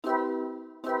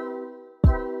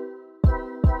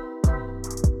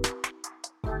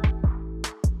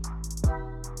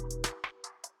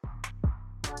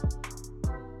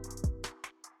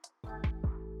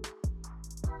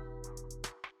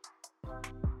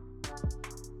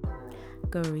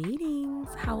Greetings.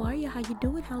 How are you? How you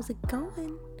doing? How's it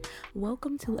going?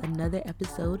 Welcome to another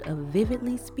episode of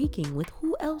Vividly Speaking with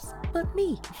who else but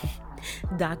me,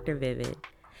 Dr. Vivid.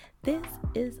 This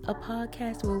is a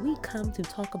podcast where we come to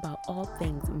talk about all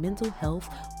things mental health,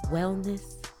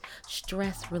 wellness,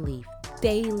 stress relief,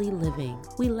 daily living.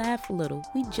 We laugh a little,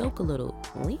 we joke a little,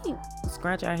 we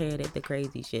scratch our head at the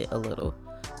crazy shit a little.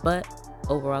 But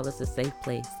overall, it's a safe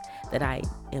place that I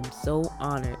am so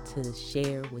honored to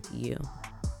share with you.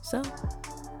 So,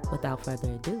 without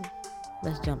further ado,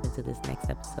 let's jump into this next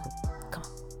episode. Come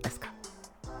on, let's go.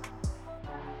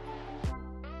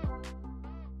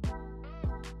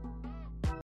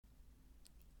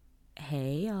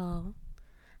 Hey y'all,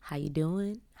 how you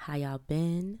doing? How y'all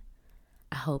been?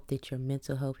 I hope that your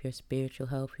mental health, your spiritual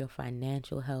health, your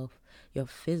financial health, your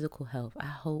physical health, I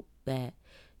hope that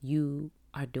you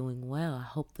are doing well. I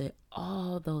hope that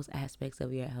all those aspects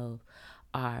of your health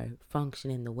are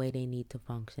functioning the way they need to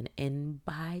function. And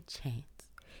by chance,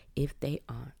 if they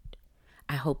aren't,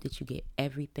 I hope that you get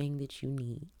everything that you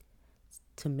need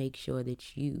to make sure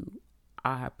that you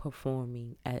are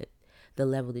performing at the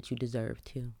level that you deserve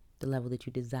to, the level that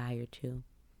you desire to.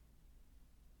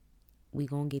 We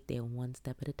gonna get there one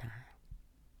step at a time.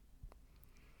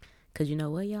 Cause you know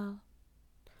what, y'all?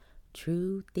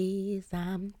 Truth is,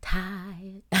 I'm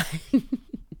tired.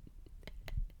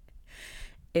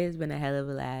 It's been a hell of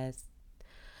a last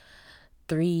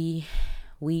 3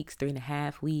 weeks,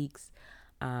 3.5 weeks.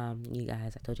 You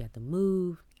guys, I told you I had to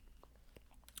move.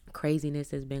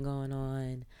 Craziness has been going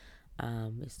on.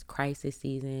 It's crisis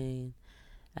season.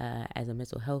 As a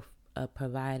mental health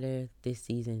provider, this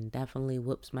season definitely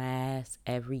whoops my ass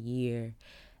every year.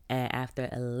 And after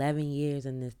 11 years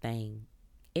in this thing,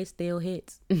 it still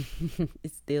hits.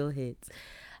 It still hits.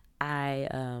 I've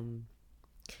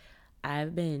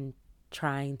been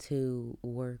trying to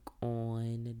work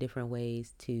on different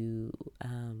ways to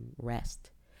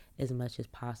rest as much as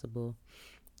possible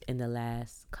in the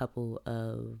last couple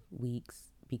of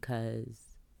weeks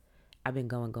because I've been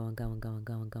going.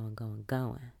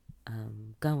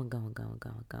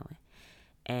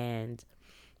 And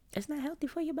it's not healthy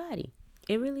for your body.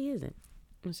 It really isn't.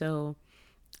 So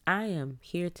I am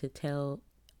here to tell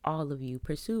all of you,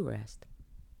 pursue rest.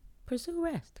 Pursue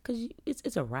rest because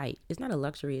it's a right. It's not a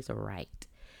luxury, it's a right.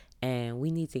 And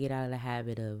we need to get out of the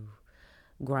habit of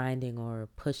grinding or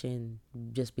pushing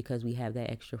just because we have that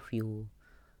extra fuel.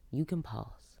 You can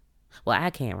pause. Well, I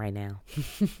can't right now,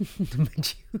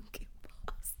 but you can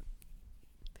pause.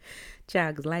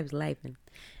 Child, because life is lifing.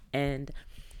 And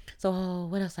so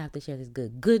what else I have to share? This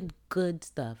good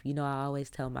stuff. You know, I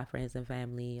always tell my friends and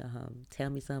family,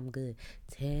 tell me something good.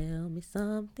 Tell me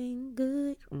something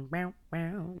good.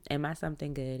 And my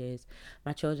something good is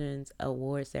my children's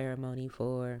award ceremony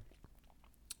for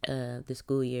the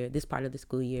school year. This part of the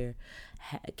school year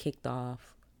kicked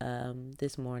off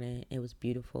this morning. It was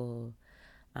beautiful.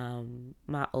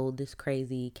 My oldest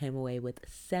crazy came away with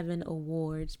 7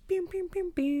 awards. Pew, pew,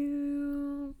 pew,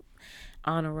 pew.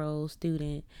 Honor roll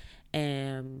student.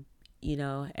 And you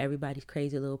know, everybody's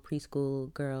crazy little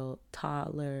preschool girl,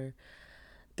 toddler,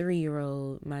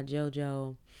 3-year-old, my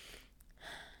JoJo.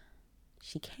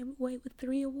 She came away with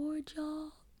 3 awards,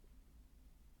 y'all.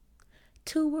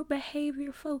 2 were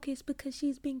behavior focused because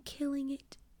she's been killing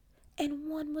it. And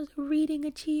 1 was a reading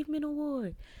achievement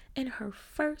award. And her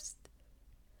first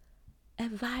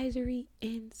advisory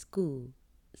in school.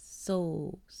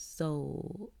 So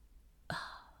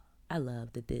I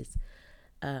love that this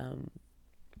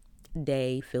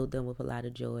day filled them with a lot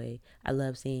of joy. I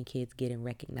love seeing kids getting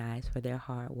recognized for their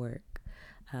hard work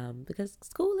because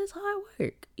school is hard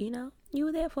work. You know, you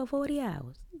were there for 40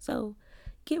 hours, so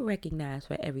get recognized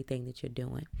for everything that you're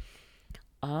doing.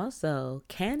 Also,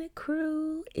 Canna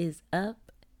Crew is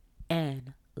up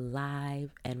and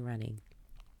live and running.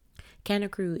 Canna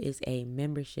Crew is a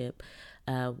membership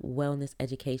wellness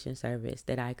education service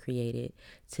that I created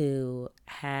to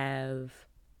have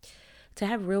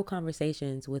real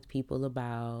conversations with people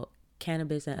about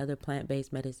cannabis and other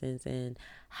plant-based medicines and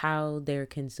how they're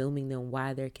consuming them,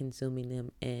 why they're consuming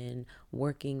them, and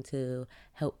working to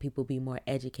help people be more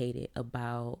educated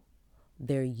about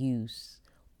their use.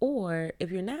 Or if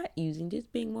you're not using,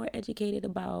 just being more educated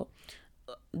about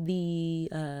the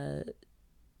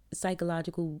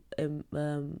psychological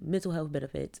mental health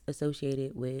benefits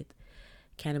associated with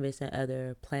cannabis and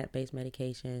other plant-based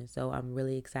medications. So I'm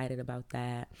really excited about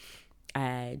that.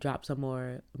 I dropped some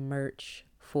more merch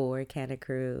for Canna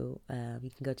Crew. You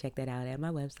can go check that out at my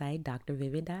website,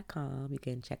 drvivid.com. You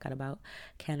can check out about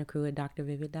Canna Crew at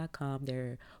drvivid.com. There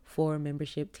are 4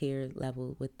 membership tier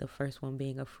levels, with the first one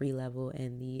being a free level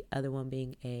and the other one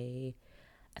being a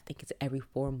I think it's every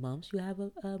 4 months you have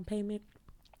a payment.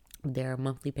 There are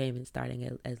monthly payments starting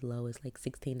at as low as like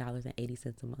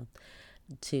 $16.80 a month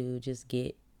to just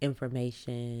get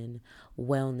information,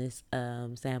 wellness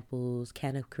samples,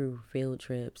 Canada Crew field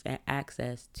trips, and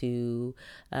access to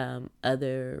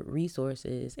other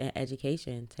resources and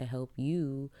education to help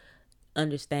you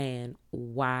understand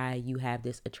why you have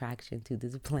this attraction to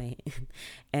this plant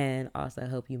and also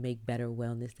help you make better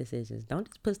wellness decisions. Don't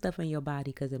just put stuff in your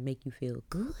body because it make you feel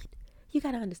good. You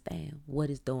got to understand what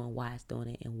it's doing, why it's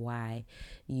doing it, and why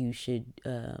you should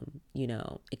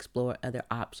explore other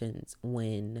options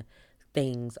when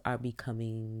things are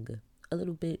becoming a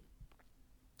little bit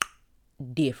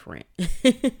different.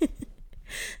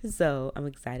 So I'm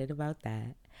excited about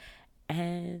that.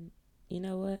 And you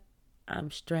know what?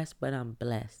 I'm stressed, but I'm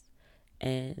blessed.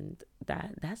 And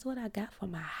that's what I got for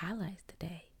my highlights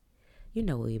today. You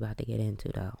know what we about to get into,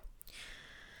 though.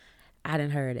 I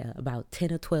done heard about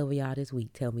 10 or 12 of y'all this week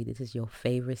tell me this is your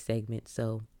favorite segment.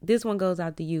 So this one goes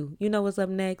out to you. You know what's up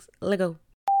next? Let's go.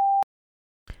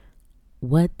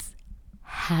 What's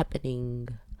happening?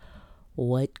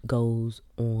 What goes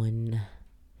on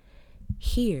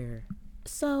here?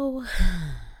 So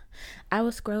I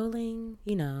was scrolling,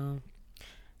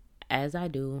 as I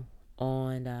do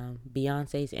on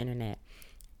Beyonce's internet.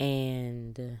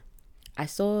 And I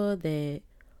saw that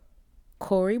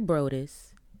Corey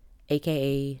Brodus,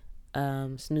 aka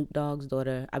Snoop Dogg's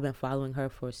daughter, I've been following her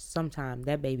for some time.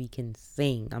 That baby can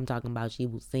sing. I'm talking about she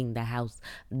will sing the house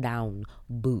down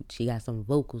boot. She got some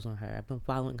vocals on her. I've been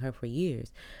following her for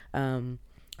years.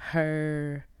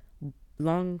 Her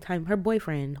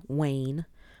boyfriend Wayne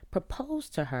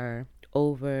proposed to her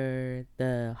over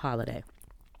the holiday.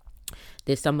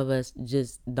 That some of us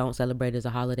just don't celebrate as a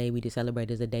holiday. We just celebrate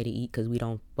as a day to eat because we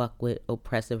don't fuck with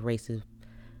oppressive racist,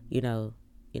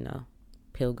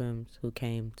 pilgrims who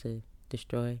came to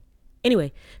destroy.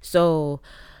 Anyway, so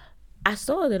I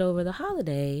saw that over the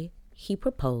holiday he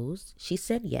proposed. She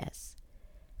said yes.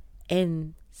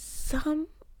 And some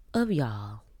of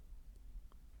y'all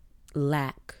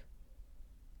lack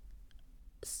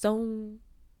so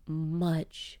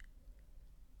much.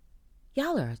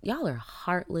 Y'all are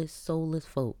heartless, soulless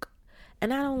folk.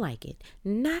 And I don't like it.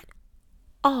 Not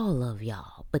all of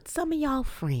y'all, but some of y'all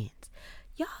friends.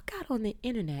 Y'all got on the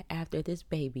internet after this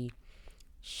baby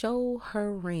showed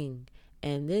her ring,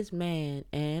 and this man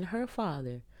and her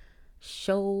father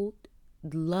showed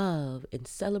love and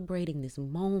celebrating this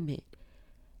moment.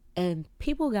 And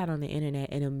people got on the internet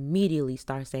and immediately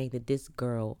start saying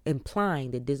that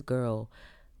implying that this girl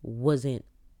wasn't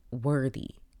worthy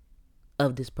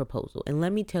of this proposal. And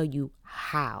let me tell you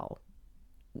how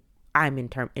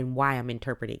and why I'm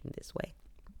interpreting this way.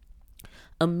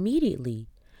 Immediately,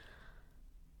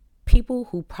 people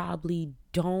who probably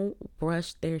don't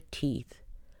brush their teeth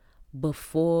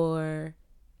before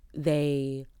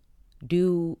they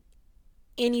do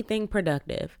anything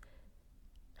productive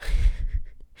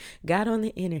got on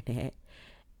the internet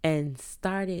and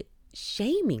started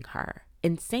shaming her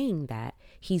and saying that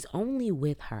he's only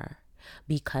with her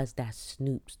because that's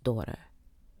Snoop's daughter.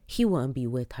 He wouldn't be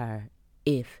with her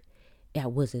if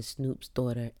that wasn't Snoop's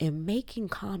daughter, and making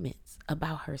comments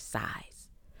about her size,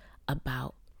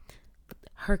 about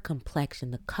her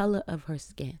complexion, the color of her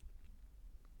skin.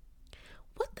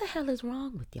 What the hell is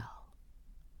wrong with y'all?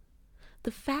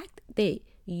 The fact that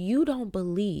you don't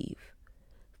believe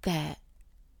that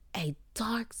a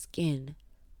dark-skinned,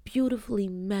 beautifully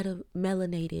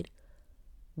melanated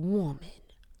woman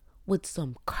with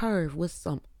some curve, with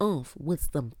some oomph, with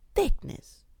some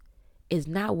thickness is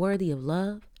not worthy of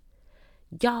love.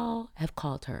 Y'all have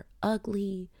called her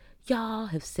ugly. Y'all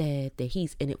have said that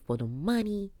he's in it for the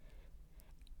money.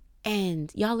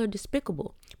 And y'all are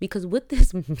despicable, because what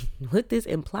this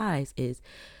implies is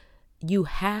you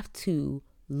have to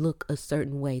look a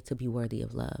certain way to be worthy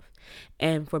of love.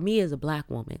 And for me as a Black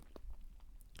woman,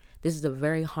 this is a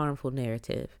very harmful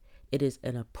narrative. It is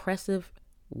an oppressive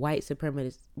white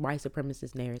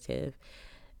supremacist narrative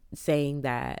saying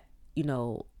that,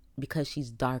 because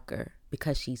she's darker,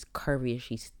 because she's curvier,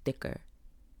 she's thicker,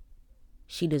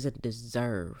 she doesn't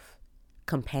deserve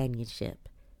companionship.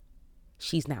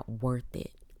 She's not worth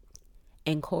it.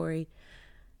 And Corey,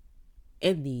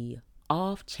 in the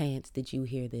off chance that you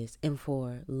hear this, and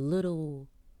for little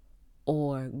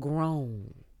or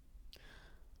grown,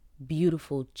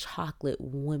 beautiful chocolate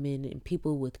women and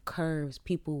people with curves,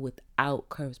 people without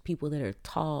curves, people that are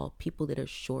tall, people that are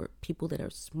short, people that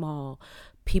are small,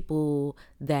 people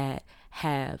that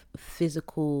have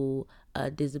physical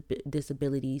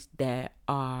disabilities that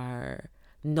are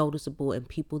noticeable, and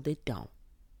people that don't.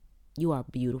 You are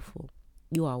beautiful.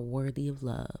 You are worthy of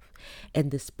love.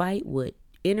 And despite what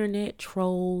internet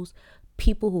trolls,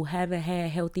 people who haven't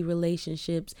had healthy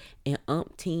relationships in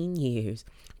umpteen years,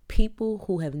 people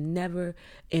who have never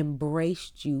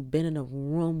embraced you, been in a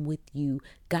room with you,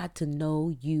 got to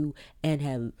know you, and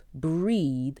have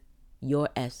breathed your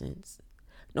essence.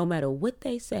 No matter what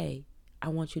they say, I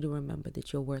want you to remember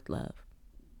that you're worth love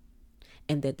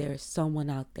and that there is someone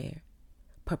out there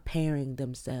preparing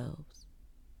themselves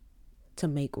to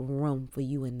make room for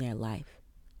you in their life,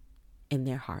 in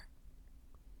their heart.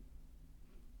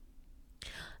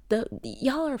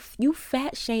 You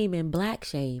fat shame and black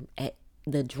shame at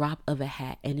the drop of a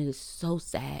hat, and it is so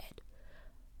sad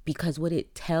because what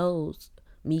it tells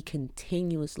me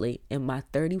continuously in my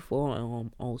 34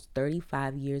 and almost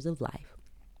 35 years of life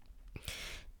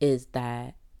is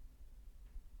that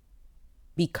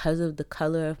because of the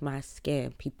color of my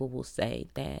skin, people will say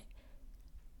that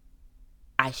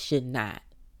I should not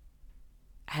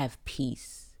have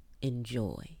peace and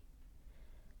joy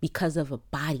because of a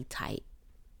body type.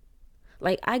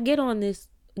 Like, I get on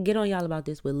y'all about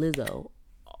this with Lizzo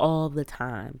all the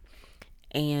time.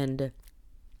 And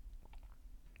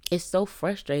it's so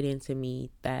frustrating to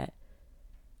me that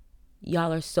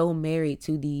y'all are so married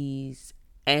to these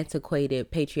antiquated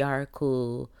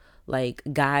patriarchal like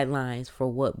guidelines for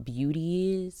what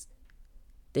beauty is.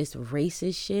 This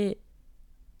racist shit.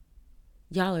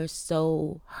 Y'all are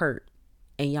so hurt,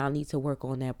 and y'all need to work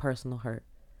on that personal hurt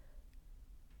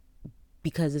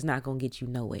because it's not gonna get you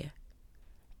nowhere.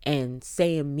 And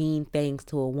saying mean things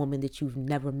to a woman that you've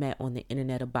never met on the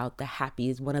internet about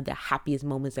one of the happiest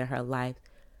moments in her life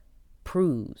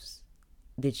proves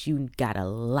that you got a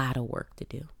lot of work to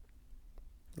do.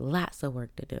 Lots of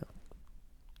work to do.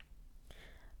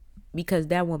 Because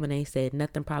that woman ain't said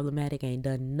nothing problematic, ain't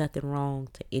done nothing wrong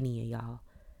to any of y'all.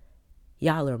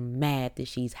 Y'all are mad that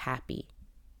she's happy.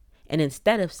 And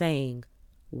instead of saying,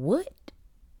 what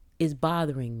is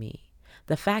bothering me?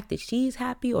 The fact that she's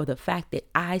happy or the fact that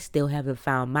I still haven't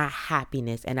found my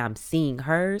happiness and I'm seeing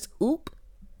hers?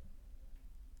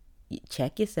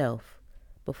 Check yourself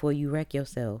before you wreck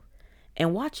yourself.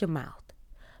 And watch your mouth.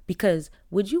 Because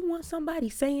would you want somebody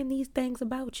saying these things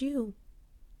about you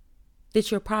that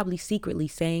you're probably secretly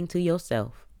saying to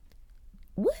yourself?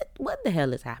 What the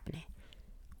hell is happening?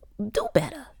 Do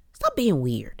better. Stop being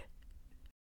weird.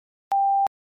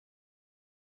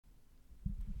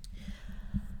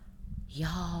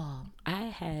 Y'all, I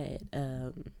had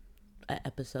an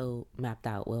episode mapped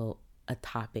out. Well, a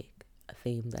topic, a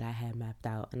theme that I had mapped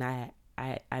out. And I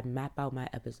map out my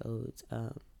episodes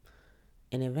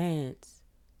in advance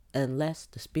unless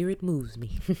the spirit moves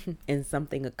me and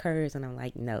something occurs and I'm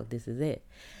like, no, this is it.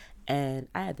 And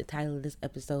I had the title of this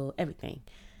episode, everything.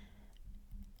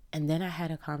 And then I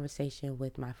had a conversation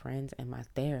with my friends and my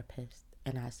therapist,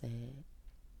 and I said,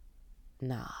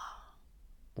 nah,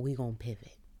 we gonna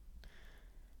pivot.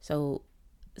 So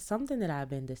something that I've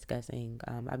been discussing,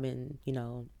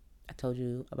 I told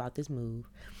you about this move,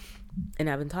 and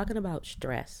I've been talking about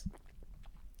stress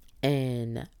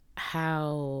and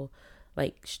how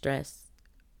like stress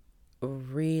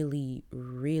really,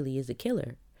 really is a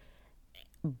killer.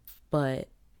 But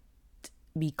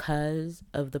because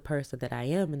of the person that I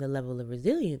am and the level of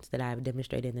resilience that I've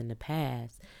demonstrated in the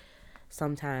past,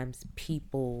 sometimes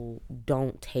people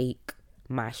don't take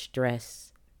my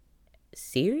stress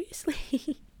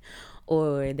seriously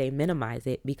or they minimize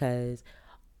it because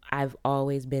I've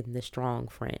always been the strong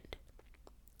friend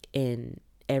in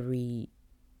every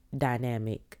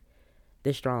dynamic.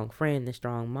 The strong friend, the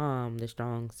strong mom, the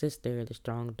strong sister, the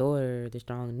strong daughter, the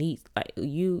strong niece, like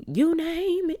you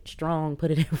name it, strong,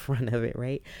 put it in front of it,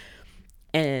 right?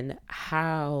 And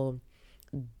how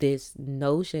this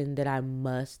notion that I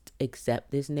must accept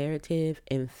this narrative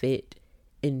and fit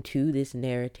into this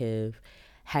narrative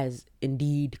has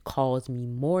indeed caused me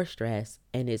more stress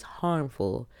and is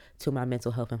harmful to my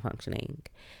mental health and functioning.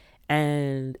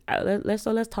 And let's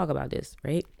talk about this,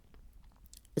 right?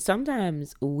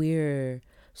 Sometimes we're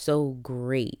so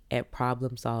great at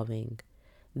problem solving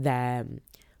that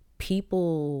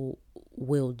people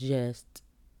will just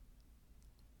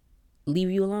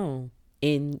leave you alone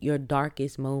in your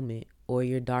darkest moment or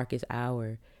your darkest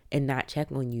hour and not check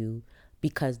on you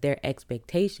because their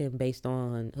expectation based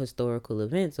on historical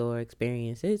events or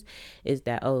experiences is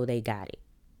that, oh, they got it.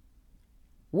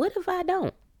 What if I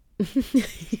don't?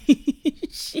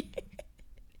 Shit.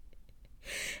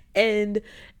 And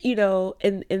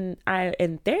in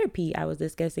therapy I was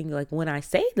discussing, like, when I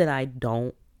say that I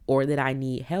don't or that I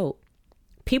need help,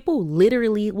 people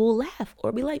literally will laugh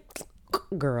or be like,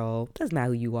 girl, that's not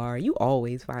who you are. You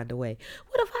always find a way.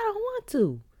 What if I don't want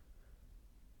to?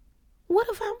 What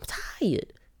if I'm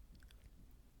tired?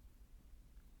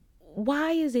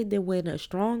 Why is it that when a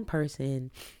strong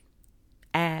person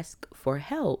asks for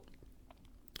help,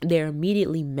 they're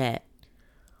immediately met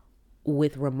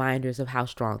with reminders of how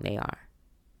strong they are?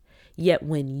 Yet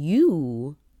when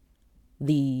you,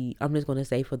 I'm just going to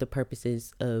say for the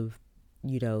purposes of,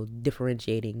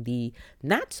 differentiating, the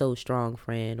not so strong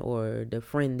friend, or the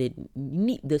friend that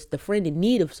the friend in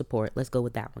need of support, let's go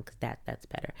with that one, because that's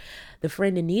better. The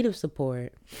friend in need of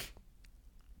support,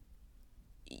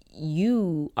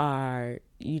 you are,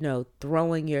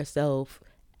 throwing yourself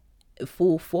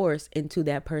full force into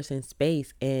that person's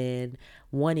space and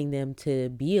wanting them to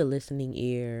be a listening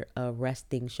ear, a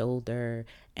resting shoulder,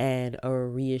 and a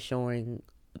reassuring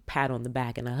pat on the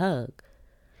back and a hug.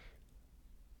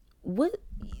 What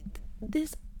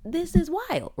this is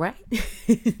wild, right?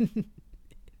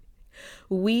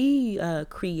 We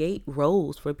create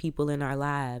roles for people in our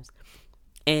lives,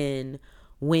 and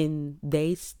when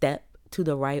they step to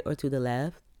the right or to the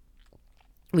left,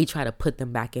 we try to put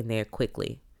them back in there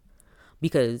quickly,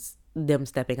 because them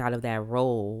stepping out of that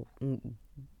role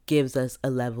gives us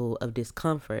a level of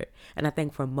discomfort. And I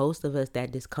think for most of us,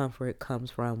 that discomfort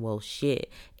comes from, well,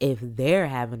 shit, if they're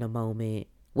having a moment,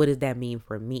 what does that mean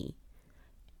for me?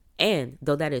 And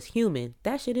though that is human,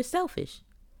 that shit is selfish.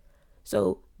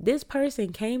 So this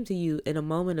person came to you in a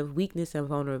moment of weakness and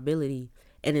vulnerability,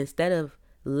 and instead of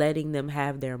letting them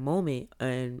have their moment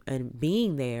and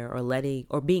being there,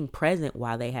 or being present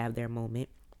while they have their moment,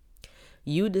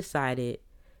 you decided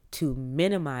to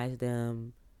minimize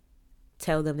them,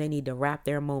 tell them they need to wrap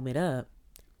their moment up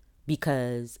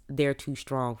because they're too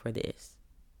strong for this.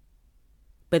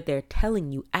 But they're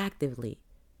telling you actively,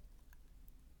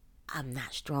 I'm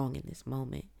not strong in this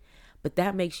moment. But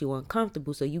that makes you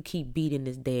uncomfortable, so you keep beating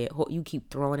this dead horse. You keep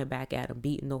throwing it back at them,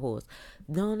 beating the horse.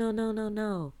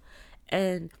 No.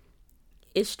 And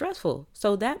it's stressful.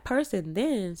 So that person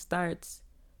then starts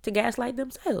to gaslight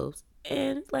themselves.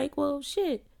 And it's like, well,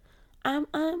 shit, I'm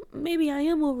maybe I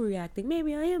am overreacting.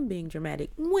 Maybe I am being dramatic.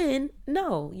 When,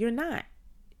 no, you're not.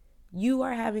 You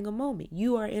are having a moment.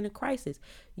 You are in a crisis.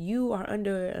 You are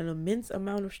under an immense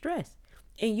amount of stress.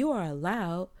 And you are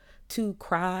allowed to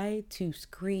cry, to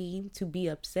scream, to be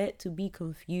upset, to be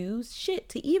confused, shit,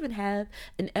 to even have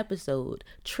an episode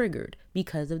triggered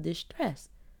because of this stress.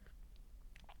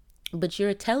 But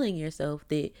you're telling yourself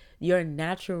that your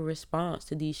natural response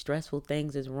to these stressful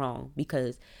things is wrong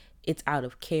because it's out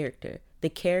of character. The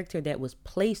character that was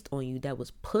placed on you, that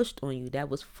was pushed on you, that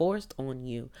was forced on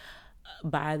you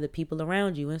by the people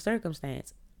around you in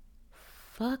circumstance.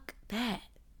 Fuck that.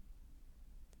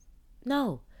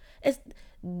 No,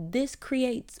 this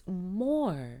creates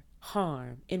more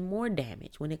harm and more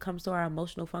damage when it comes to our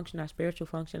emotional function, our spiritual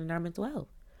function, and our mental health.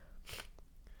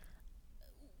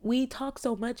 We talk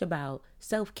so much about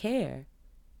self-care,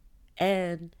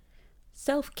 and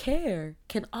self-care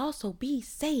can also be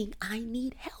saying, I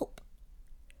need help.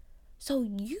 So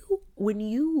when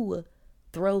you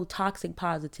throw toxic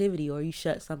positivity, or you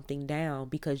shut something down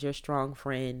because your strong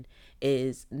friend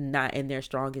is not in their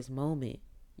strongest moment,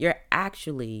 you're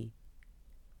actually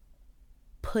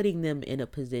putting them in a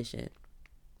position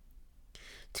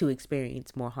to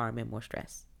experience more harm and more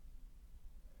stress.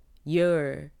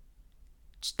 You're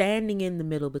standing in the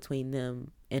middle between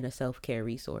them and a self-care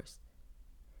resource.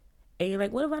 And you're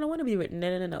like, what if I don't want to be written?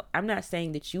 No. I'm not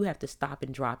saying that you have to stop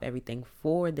and drop everything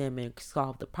for them and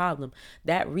solve the problem.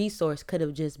 That resource could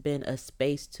have just been a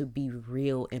space to be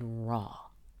real and raw.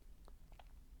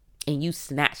 And you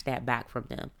snatched that back from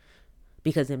them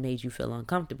because it made you feel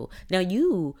uncomfortable. Now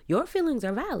your feelings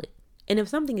are valid. And if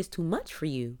something is too much for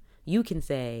you, you can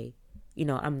say,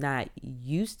 I'm not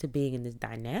used to being in this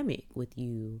dynamic with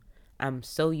you. I'm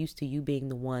so used to you being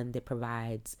the one that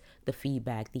provides the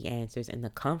feedback, the answers, and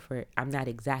the comfort. I'm not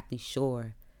exactly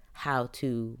sure how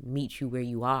to meet you where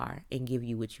you are and give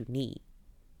you what you need.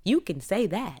 You can say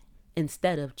that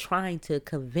instead of trying to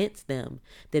convince them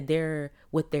that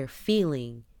what they're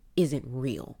feeling isn't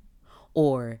real,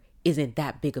 or isn't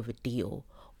that big of a deal,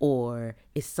 or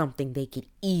is something they could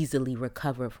easily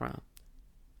recover from.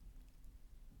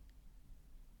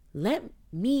 Let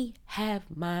me have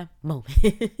my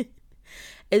moment.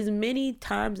 As many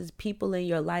times as people in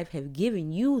your life have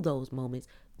given you those moments,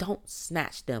 don't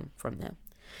snatch them from them.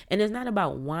 And it's not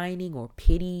about whining or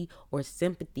pity or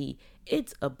sympathy.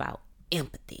 It's about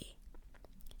empathy.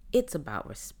 It's about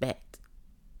respect.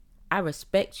 I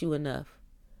respect you enough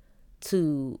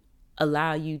to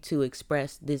allow you to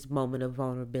express this moment of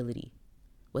vulnerability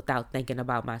without thinking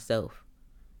about myself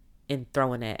and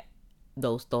throwing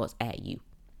those thoughts at you.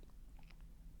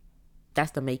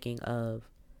 That's the making of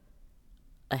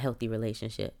a healthy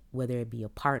relationship, whether it be a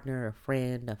partner, a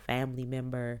friend, a family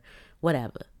member,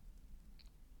 whatever.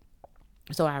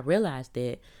 So I realized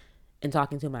that in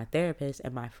talking to my therapist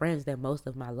and my friends that most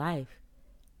of my life,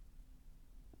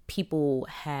 people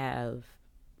have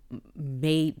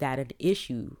made that an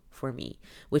issue for me,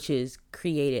 which has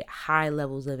created high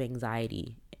levels of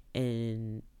anxiety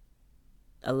in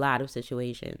a lot of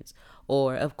situations,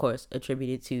 or of course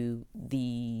attributed to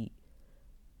the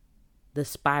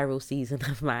spiral season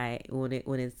of my when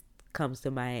it comes to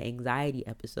my anxiety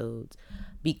episodes,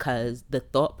 because the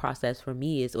thought process for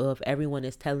me is, well, if everyone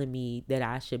is telling me that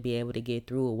I should be able to get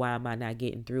through it, why am I not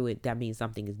getting through it? That means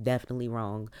something is definitely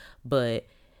wrong. But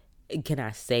can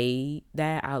I say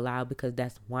that out loud? Because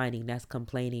that's whining, that's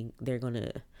complaining. They're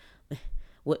gonna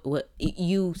what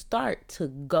you start to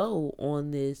go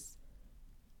on this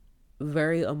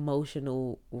very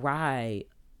emotional ride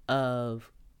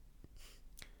of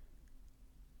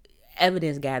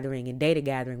evidence gathering and data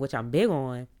gathering, which I'm big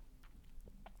on,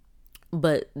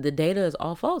 but the data is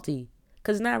all faulty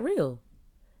because it's not real.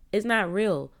 It's not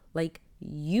real. Like,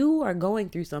 you are going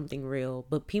through something real,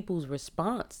 but people's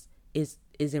response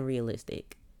isn't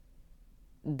realistic.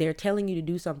 They're telling you to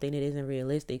do something that isn't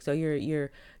realistic. So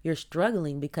you're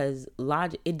struggling because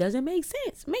logic, it doesn't make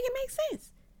sense. Make it make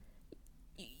sense.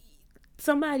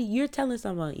 You're telling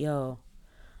someone, yo,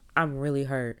 I'm really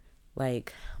hurt.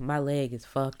 Like, my leg is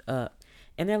fucked up.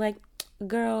 And they're like,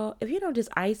 girl, if you don't just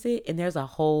ice it, and there's a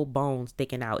whole bone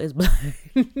sticking out, it's blood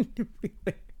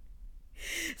everywhere.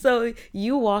 So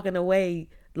you walking away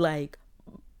like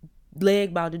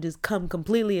leg about to just come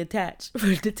completely detached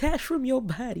from your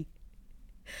body.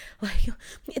 Like,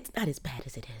 it's not as bad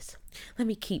as it is. Let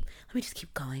me just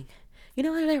keep going. You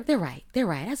know, they're right.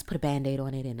 I just put a Band-Aid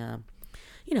on it and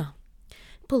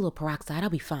put a little peroxide. I'll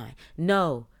be fine.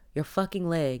 No, your fucking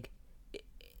leg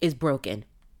is broken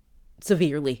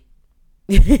severely.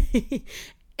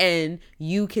 And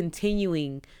you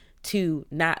continuing to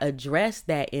not address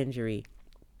that injury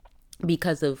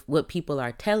because of what people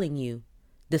are telling you,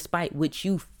 despite what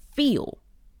you feel,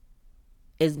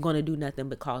 is going to do nothing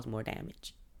but cause more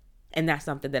damage. And that's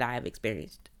something that I have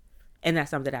experienced. And that's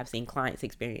something that I've seen clients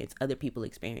experience, other people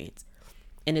experience.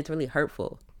 And it's really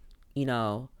hurtful,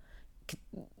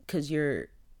 because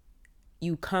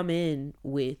you come in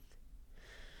with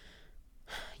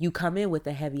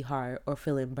a heavy heart or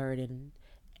feeling burdened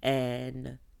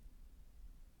and,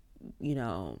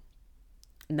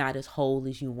 not as whole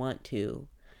as you want to,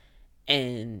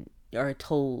 and are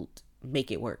told,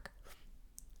 make it work.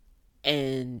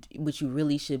 And what you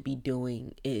really should be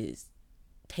doing is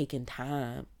taking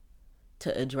time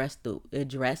to address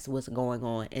what's going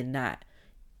on, and not,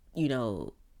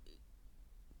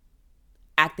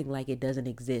 acting like it doesn't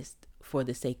exist for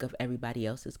the sake of everybody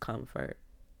else's comfort.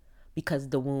 Because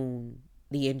the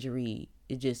injury,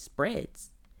 it just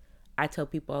spreads. I tell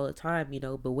people all the time,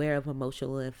 beware of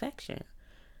emotional infection.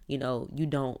 You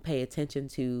don't pay attention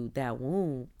to that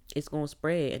wound, it's going to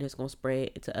spread, and it's going to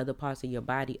spread to other parts of your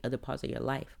body, other parts of your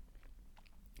life.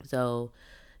 So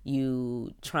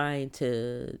you trying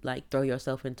to like throw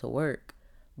yourself into work,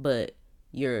 but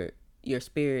your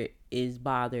spirit is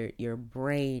bothered, your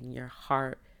brain, your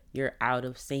heart, you're out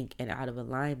of sync and out of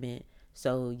alignment.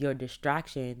 So your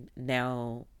distraction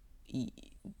now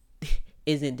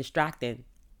isn't distracting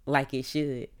like it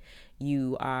should.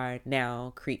 You are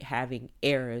now having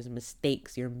errors,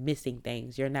 mistakes, you're missing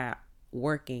things, you're not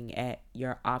working at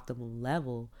your optimal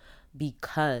level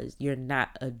because you're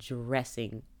not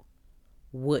addressing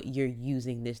what you're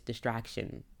using this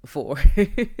distraction for.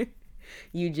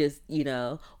 You just,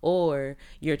 or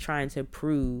you're trying to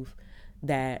prove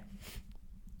that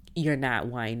you're not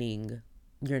whining,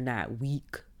 you're not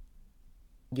weak,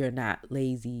 you're not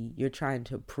lazy. You're trying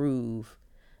to prove,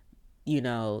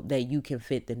 that you can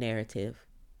fit the narrative.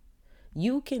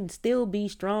 You can still be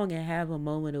strong and have a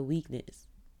moment of weakness.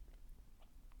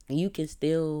 You can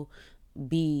still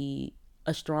be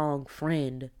a strong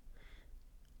friend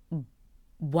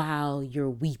while you're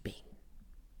weeping.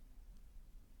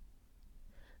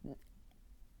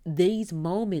 These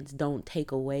moments don't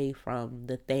take away from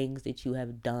the things that you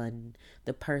have done,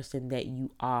 the person that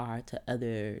you are to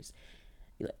others.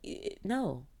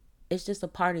 No, it's just a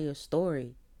part of your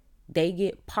story. They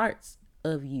get parts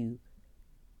of you.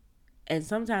 And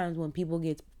sometimes when people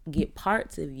get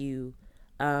parts of you,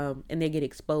 and they get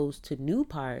exposed to new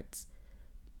parts,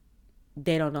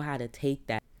 they don't know how to take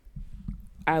that.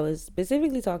 I was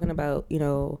specifically talking about,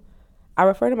 I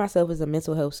refer to myself as a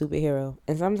mental health superhero.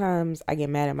 And sometimes I get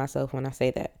mad at myself when I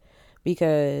say that,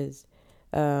 because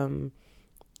the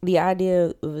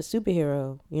idea of a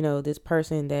superhero, this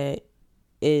person that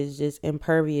is just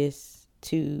impervious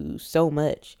to so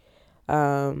much.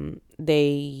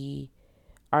 They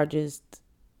are just,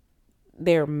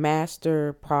 they're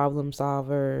master problem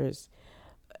solvers,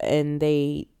 and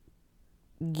they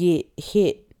get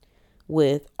hit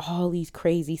with all these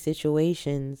crazy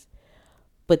situations,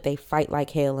 but they fight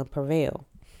like hell and prevail.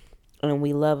 And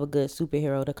we love a good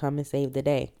superhero to come and save the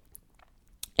day.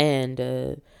 And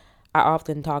I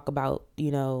often talk about,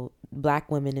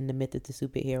 black women in the myth of the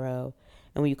superhero.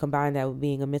 And when you combine that with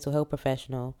being a mental health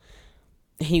professional,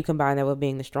 and you combine that with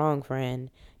being the strong friend,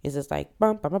 it's just like,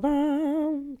 bum, bum, bum,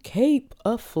 bum, cape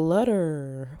a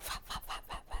flutter.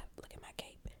 Look at my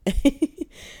cape.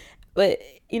 But,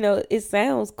 it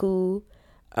sounds cool.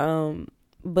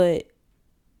 But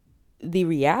the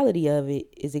reality of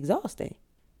it is exhausting.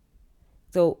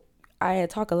 So I had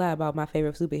talked a lot about my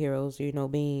favorite superheroes,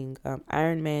 being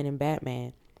Iron Man and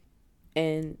Batman.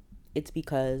 And it's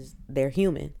because they're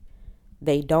human.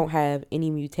 They don't have any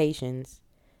mutations.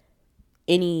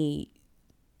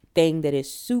 Anything that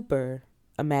is super,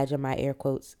 imagine my air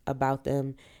quotes, about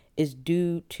them is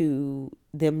due to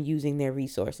them using their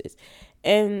resources.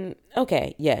 And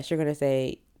okay, yes, you're going to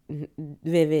say,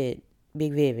 Vivid,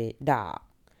 Big Vivid, dog.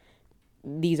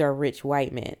 These are rich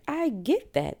white men. I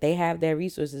get that. They have their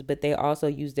resources, but they also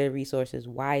use their resources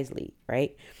wisely,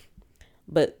 right?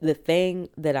 But the thing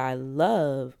that I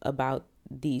love about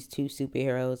these two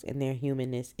superheroes and their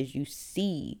humanness is you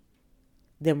see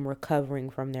them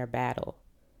recovering from their battle.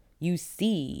 You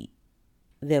see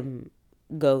them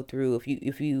go through,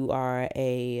 if you are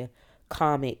a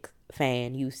comic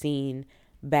fan, you've seen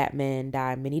Batman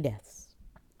die many deaths.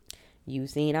 You've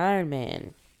seen Iron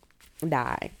Man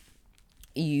die.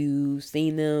 You've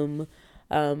seen them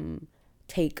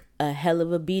take a hell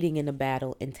of a beating in a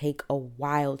battle and take a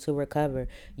while to recover.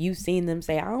 You've seen them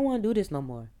say, I don't want to do this no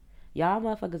more. Y'all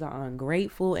motherfuckers are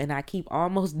ungrateful and I keep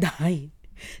almost dying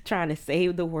trying to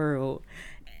save the world.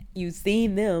 You've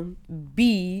seen them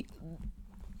be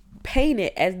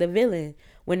painted as the villain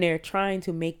when they're trying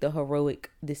to make the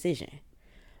heroic decision.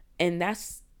 And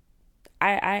that's,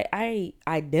 I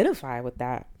identify with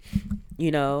that,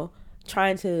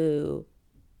 trying to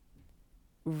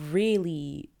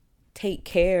really take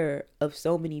care of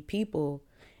so many people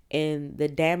and the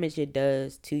damage it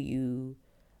does to you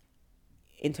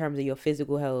in terms of your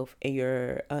physical health and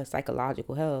your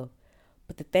psychological health.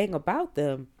 But the thing about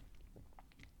them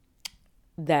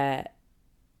that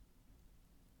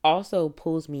also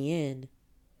pulls me in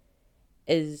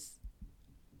is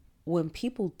when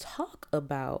people talk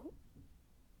about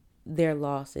their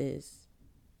losses,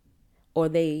 or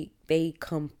the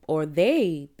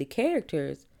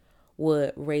characters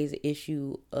would raise an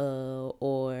issue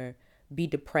or be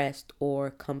depressed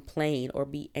or complain or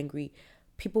be angry,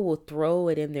 people will throw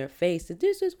it in their face that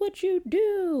this is what you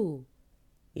do.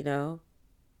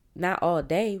 Not all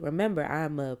day. Remember, I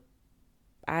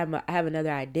have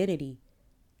another identity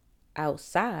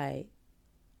outside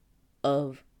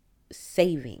of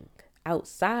saving,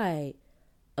 outside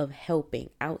of helping,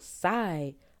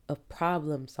 outside of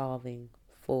problem solving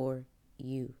for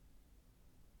you.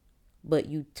 But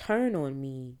you turn on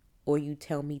me or you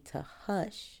tell me to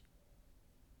hush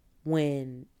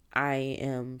when I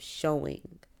am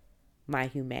showing my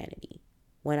humanity,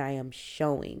 when I am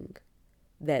showing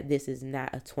that this is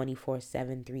not a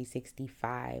 24/7,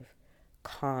 365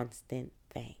 constant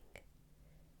thing.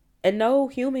 And no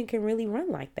human can really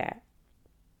run like that.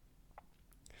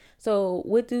 So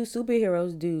what do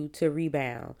superheroes do to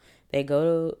rebound? They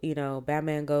go to,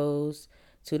 Batman goes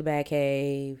to the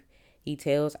Batcave. He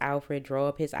tells Alfred draw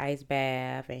up his ice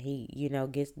bath, and he,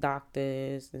 gets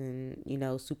doctors and,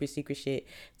 super secret shit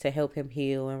to help him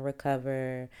heal and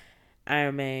recover.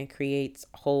 Iron Man creates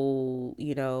whole,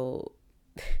 this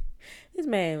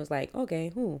man was like,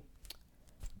 okay, I'm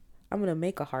going to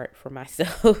make a heart for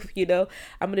myself, I'm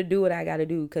going to do what I got to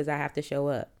do because I have to show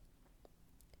up.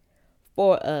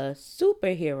 For a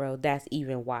superhero, that's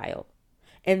even wild.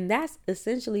 And that's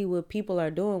essentially what people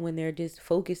are doing when they're just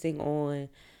focusing on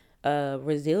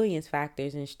resilience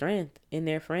factors and strength in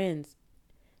their friends.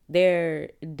 They're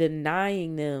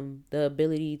denying them the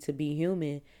ability to be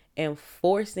human and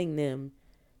forcing them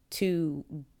to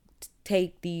go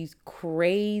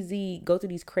through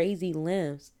these crazy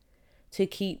lengths to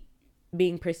keep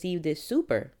being perceived as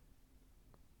super.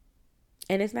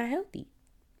 And it's not healthy.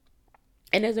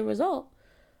 And as a result,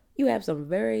 you have some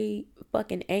very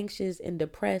fucking anxious and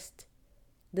depressed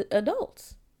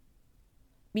adults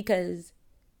because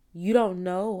you don't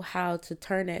know how to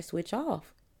turn that switch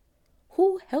off.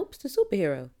 Who helps the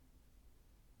superhero?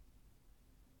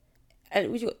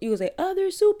 And you would say, other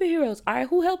superheroes. All right,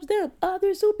 who helps them?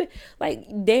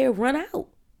 They run out.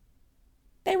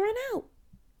 They run out.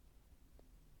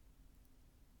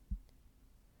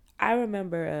 I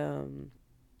remember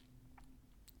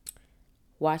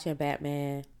watching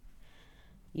Batman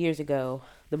years ago,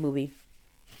 the movie,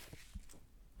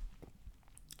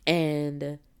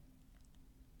 and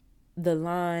the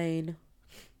line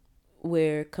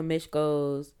where Kamish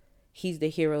goes, he's the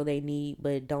hero they need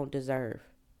but don't deserve.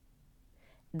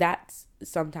 That's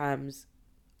sometimes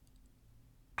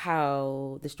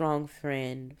how the strong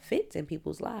friend fits in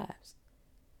people's lives.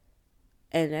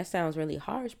 And that sounds really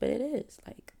harsh, but it is.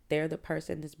 Like, they're the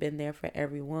person that's been there for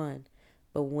everyone.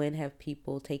 But when have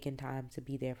people taken time to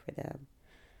be there for them?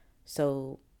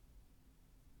 So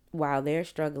while they're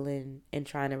struggling and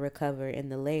trying to recover in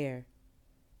the lair,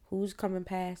 who's coming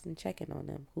past and checking on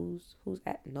them? Who's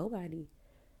at? Nobody.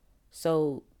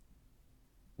 So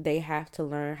they have to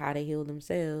learn how to heal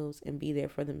themselves and be there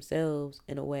for themselves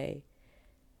in a way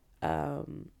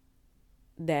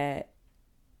that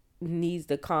needs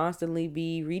to constantly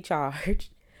be recharged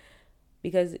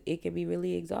because it can be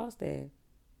really exhausting.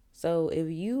 So if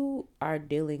you are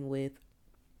dealing with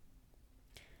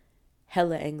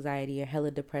hella anxiety or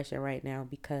hella depression right now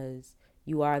because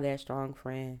you are that strong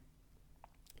friend,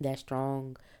 that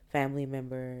strong family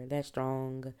member, that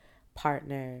strong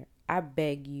partner, I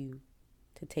beg you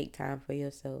to take time for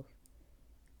yourself.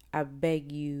 I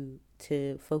beg you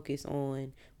to focus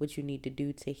on what you need to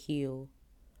do to heal.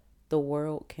 The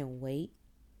world can wait.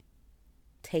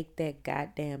 Take that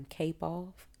goddamn cape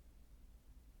off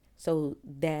so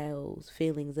those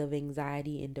feelings of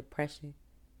anxiety and depression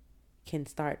can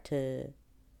start to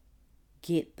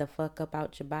get the fuck up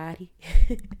out your body.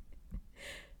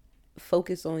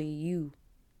 Focus on you.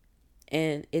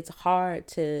 And it's hard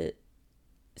to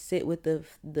sit with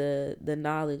the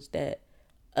knowledge that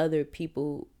other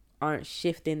people aren't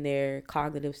shifting their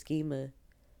cognitive schema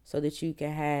so that you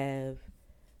can have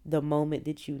the moment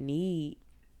that you need.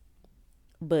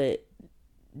 But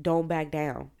don't back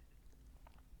down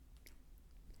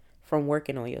from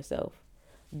working on yourself.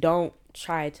 Don't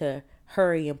try to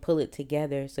hurry and pull it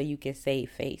together so you can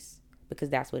save face, because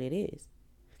that's what it is.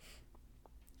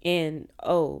 And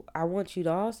I want you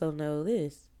to also know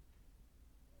this.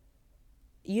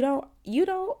 You don't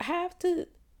have to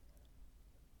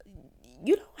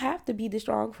be the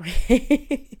strong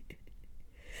friend.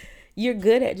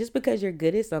 Just because you're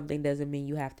good at something doesn't mean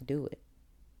you have to do it.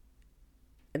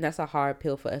 And that's a hard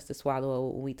pill for us to swallow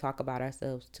when we talk about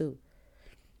ourselves too.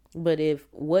 But if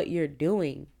what you're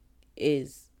doing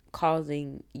is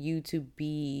causing you to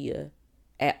be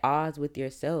at odds with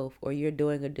yourself, or you're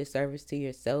doing a disservice to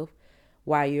yourself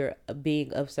while you're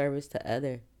being of service to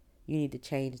others, you need to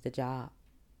change the job.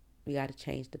 You got to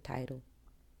change the title.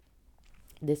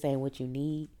 This ain't what you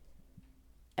need.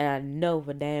 And I know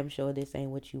for damn sure this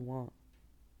ain't what you want.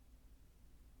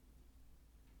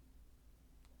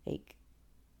 Like,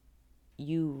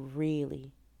 you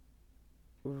really,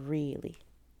 really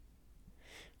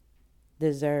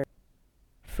deserve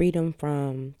freedom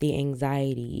from the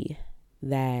anxiety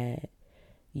that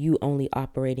you only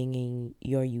operating in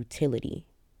your utility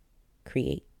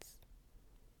creates.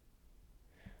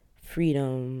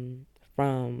 Freedom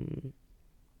from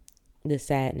the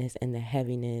sadness and the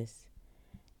heaviness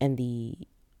and the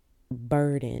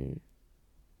burden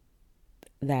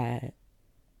that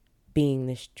being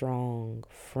the strong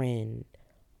friend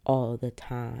all the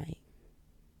time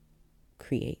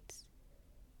creates.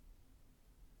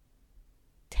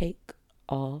 Take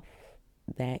off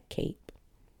that cape.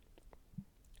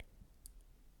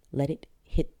 Let it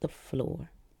hit the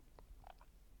floor.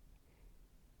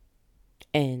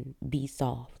 And be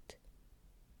soft.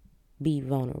 Be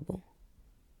vulnerable.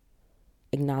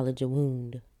 Acknowledge a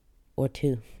wound or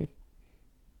two.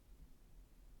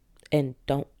 And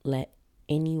don't let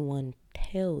anyone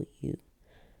tell you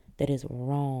that it's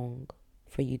wrong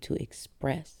for you to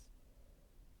express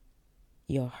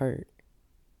your hurt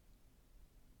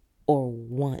or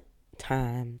want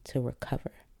time to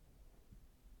recover,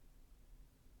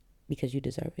 because you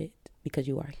deserve it, because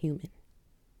you are human.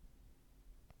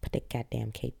 Put that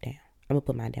goddamn cape down. I'm gonna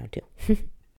put mine down too.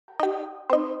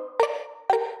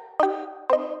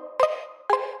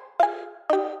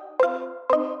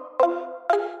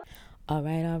 All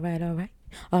right.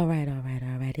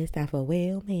 It's time for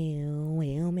Well Mail.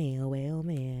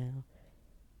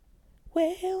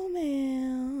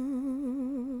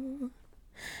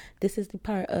 This is the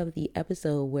part of the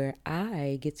episode where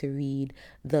I get to read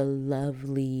the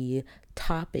lovely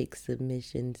topic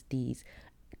submissions, these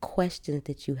questions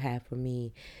that you have for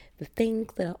me, the things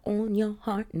that are on your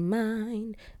heart and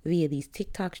mind via these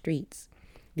TikTok streets,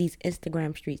 these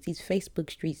Instagram streets, these Facebook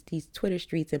streets, these Twitter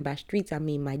streets. And by streets, I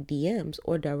mean my DMs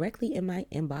or directly in my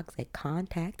inbox at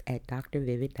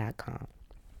contact@drvivid.com.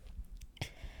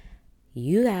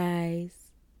 You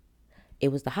guys,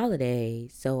 it was the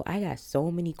holidays, so I got so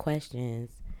many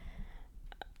questions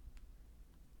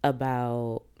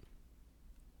about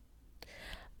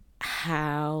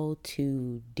how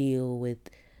to deal with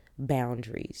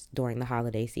boundaries during the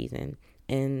holiday season.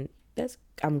 And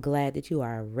I'm glad that you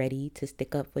are ready to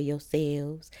stick up for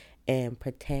yourselves and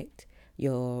protect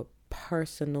your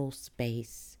personal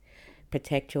space,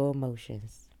 protect your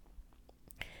emotions.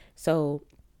 So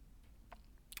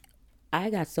I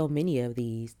got so many of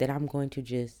these that I'm going to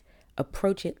just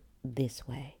approach it this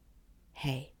way.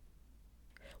 Hey,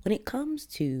 when it comes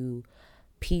to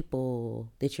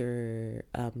people that you're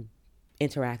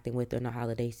interacting with during the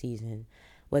holiday season,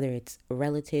 whether it's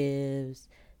relatives,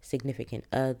 significant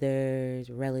others,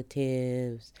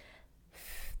 relatives,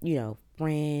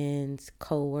 friends,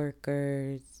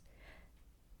 coworkers,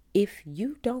 if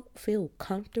you don't feel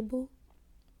comfortable,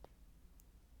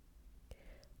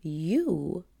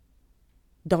 you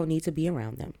don't need to be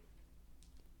around them.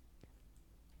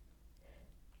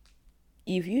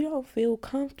 If you don't feel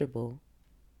comfortable,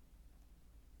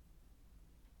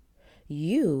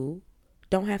 you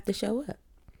don't have to show up.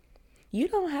 You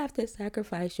don't have to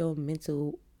sacrifice your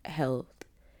mental health,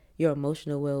 your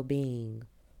emotional well-being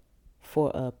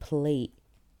for a plate.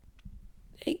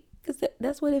 Because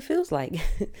that's what it feels like.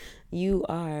 You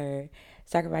are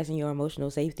sacrificing your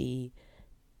emotional safety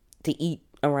to eat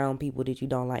around people that you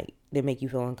don't like, that make you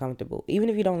feel uncomfortable. Even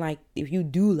if if you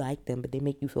do like them, but they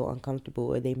make you feel uncomfortable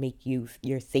or they make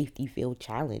your safety feel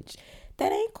challenged.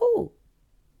 That ain't cool.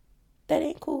 That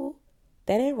ain't cool.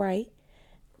 That ain't right.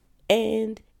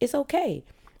 And it's okay.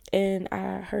 And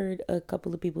I heard a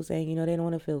couple of people saying, they don't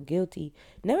want to feel guilty.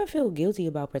 Never feel guilty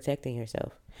about protecting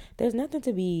yourself. There's nothing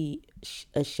to be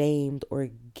ashamed or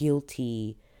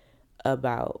guilty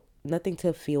about. Nothing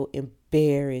to feel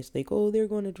embarrassed. Like, oh, they're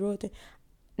going to draw attention.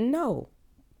 No.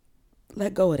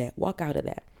 Let go of that. Walk out of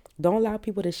that. Don't allow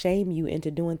people to shame you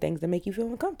into doing things that make you feel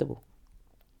uncomfortable.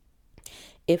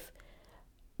 If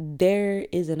there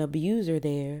is an abuser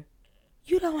there,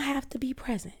 you don't have to be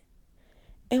present.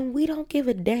 And we don't give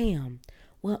a damn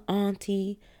what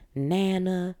auntie,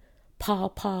 nana,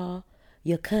 pawpaw,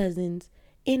 your cousins,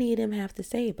 any of them have to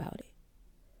say about it.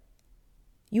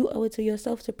 You owe it to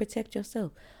yourself to protect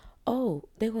yourself. Oh,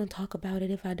 they're going to talk about it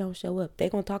if I don't show up. They're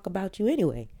going to talk about you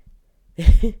anyway.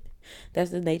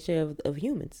 That's the nature of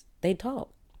humans. They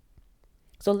talk.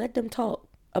 So let them talk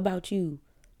about you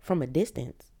from a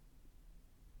distance.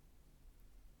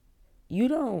 You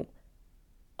don't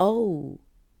owe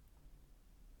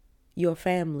your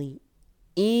family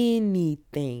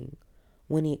anything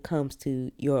when it comes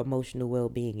to your emotional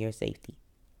well-being, your safety.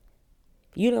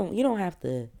 You don't have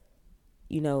to,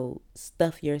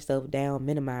 stuff yourself down,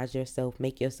 minimize yourself,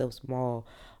 make yourself small.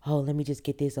 Oh, let me just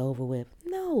get this over with.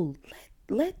 No,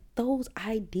 let those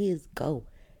ideas go.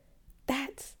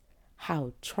 That's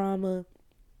how trauma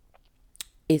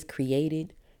is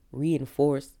created,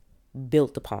 reinforced,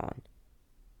 built upon.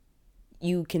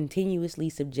 You continuously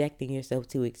subjecting yourself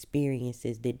to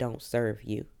experiences that don't serve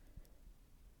you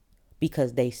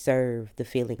because they serve the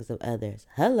feelings of others.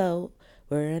 Hello,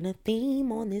 we're in a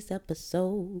theme on this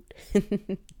episode.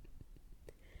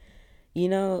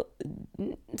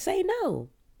 Say no.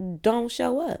 Don't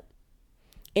show up.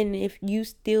 And if you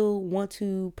still want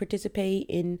to participate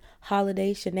in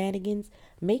holiday shenanigans,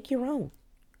 make your own.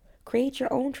 Create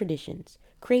your own traditions.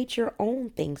 Create your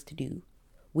own things to do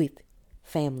with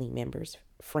family members,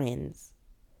 friends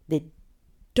that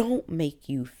don't make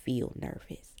you feel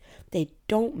nervous. They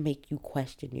don't make you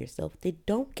question yourself. They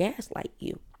don't gaslight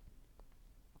you.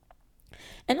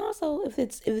 And also, if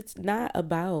it's not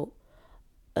about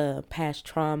past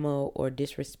trauma or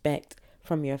disrespect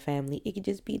from your family, it could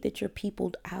just be that you're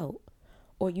peopled out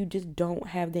or you just don't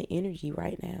have the energy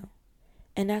right now.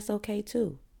 And that's okay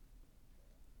too.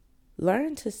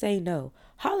 Learn to say no.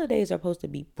 Holidays are supposed to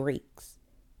be breaks,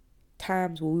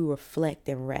 times where we reflect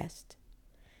and rest.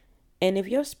 And if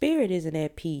your spirit isn't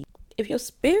at peace,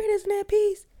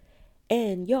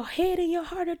 and your head and your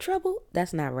heart are troubled,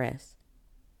 that's not rest.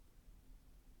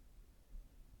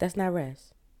 That's not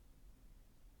rest.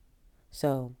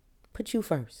 So put you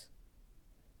first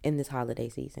in this holiday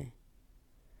season.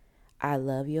 I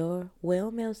love your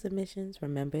mail submissions.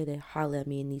 Remember to holler at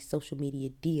me in these social media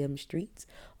DM streets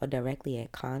or directly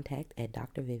at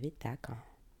contact@drvivid.com.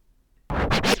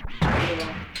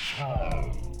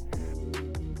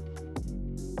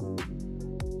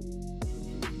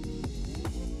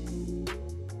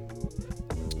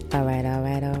 All right.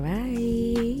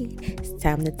 It's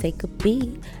time to take a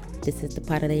beat. This is the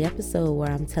part of the episode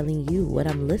where I'm telling you what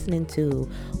I'm listening to,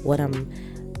 what I'm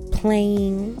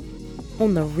playing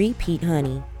on the repeat,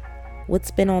 honey.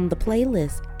 What's been on the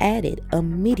playlist? Added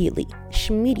immediately.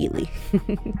 Schmediately.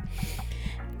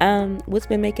 What's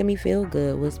been making me feel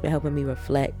good? What's been helping me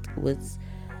reflect? What's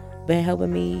been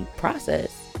helping me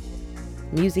process?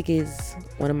 Music is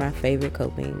one of my favorite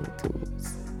coping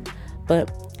tools.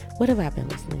 But what have I been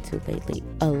listening to lately?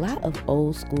 A lot of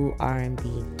old school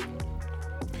R&B.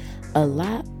 A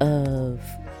lot of,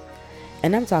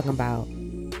 and I'm talking about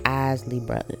Isley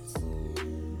Brothers.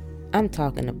 I'm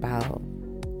talking about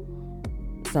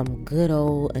some good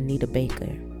old Anita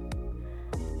Baker.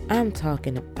 I'm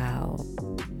talking about,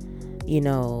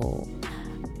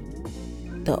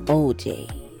 the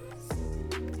OJs.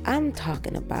 I'm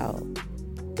talking about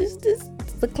just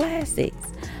the classics.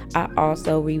 I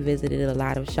also revisited a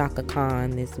lot of Shaka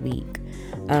Khan this week.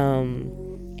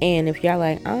 And if y'all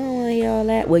like, I don't want to hear all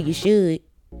that, well, you should.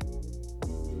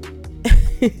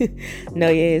 Know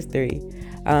your history.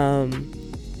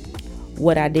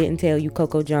 What I didn't tell you,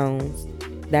 Coco Jones.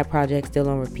 That project's still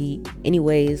on repeat.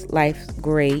 Anyways, life's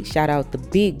great. Shout out the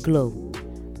Big Glow.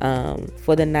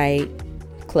 For the night,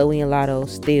 Chloe and Lotto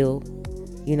still,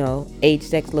 age,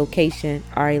 sex, location,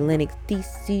 Ari Lennox,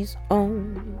 DC's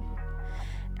own.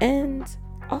 And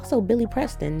also Billy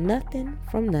Preston, Nothing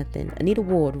from Nothing. Anita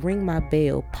Ward, Ring My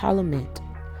Bell, Parliament,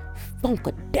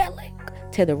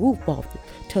 Funkadelic, Tear the roof off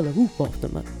the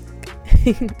mug.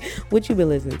 What you been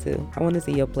listening to? I want to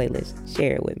see your playlist.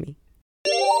 Share it with me.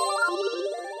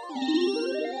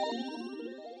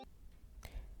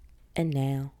 And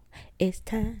now it's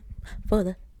time for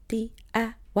the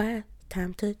DIY.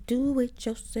 Time to do it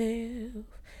yourself.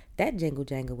 That jingle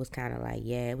jangle was kind of like,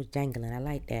 yeah, it was jangling. I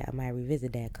like that. I might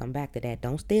revisit that. Come back to that.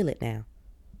 Don't steal it now.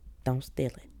 Don't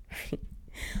steal it.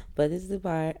 But this is a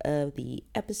part of the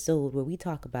episode where we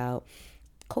talk about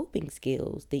coping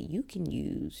skills that you can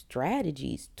use,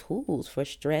 strategies, tools for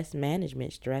stress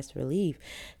management, stress relief,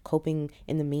 coping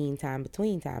in the meantime,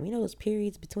 between time, those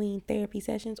periods between therapy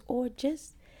sessions, or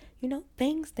just,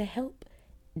 things to help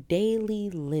daily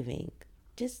living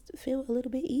just feel a little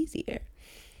bit easier.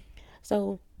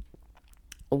 So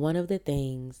one of the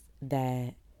things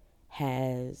that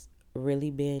has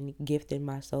really been gifting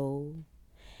my soul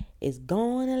is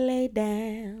going to lay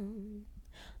down.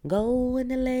 Going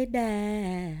to lay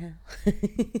down.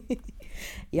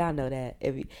 Y'all know that.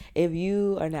 If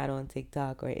you are not on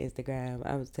TikTok or Instagram,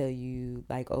 I would tell you,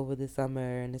 like, over the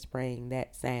summer and the spring,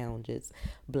 that sound just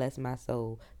bless my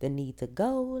soul. The need to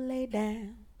go lay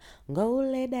down. Go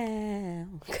lay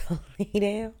down. Go lay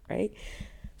down, right?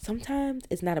 Sometimes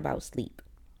it's not about sleep.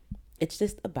 It's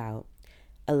just about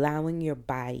allowing your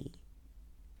body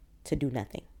to do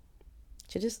nothing.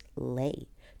 To just lay.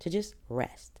 To just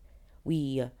rest.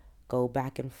 We go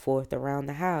back and forth around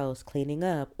the house, cleaning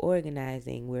up,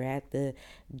 organizing. We're at the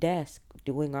desk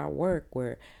doing our work.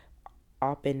 We're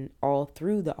up and all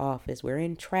through the office. We're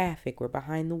in traffic. We're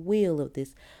behind the wheel of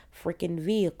this freaking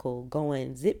vehicle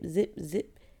going zip, zip,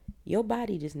 zip. Your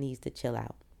body just needs to chill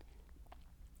out.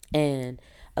 And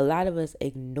a lot of us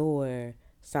ignore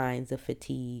signs of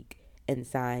fatigue and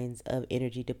signs of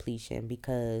energy depletion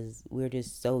because we're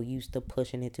just so used to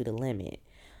pushing it to the limit.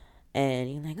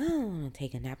 And you're like, oh, I want to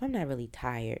take a nap. I'm not really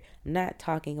tired. I'm not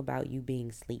talking about you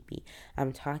being sleepy.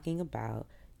 I'm talking about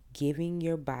giving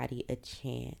your body a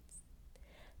chance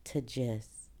to just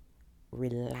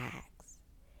relax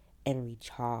and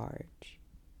recharge.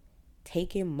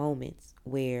 Taking moments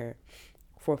where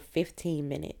for 15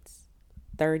 minutes,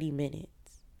 30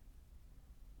 minutes,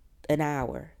 an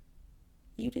hour,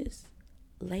 you just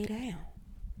lay down.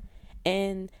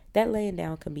 And that laying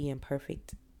down can be in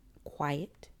perfect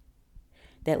quiet.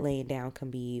 That laying down can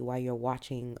be while you're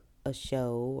watching a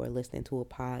show or listening to a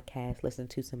podcast, listening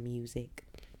to some music.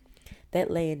 That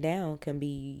laying down can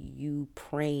be you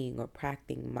praying or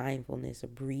practicing mindfulness or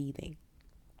breathing.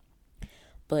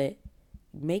 But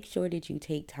make sure that you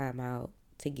take time out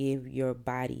to give your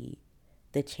body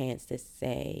the chance to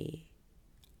say,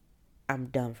 I'm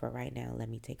done for right now. Let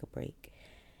me take a break.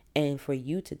 And for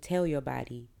you to tell your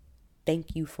body,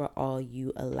 thank you for all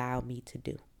you allow me to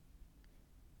do.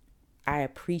 I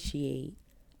appreciate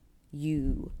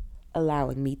you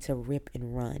allowing me to rip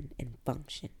and run and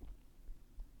function.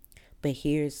 But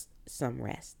here's some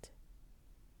rest.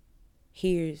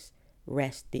 Here's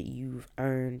rest that you've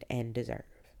earned and deserve.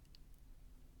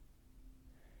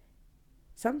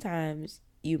 Sometimes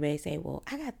you may say, well,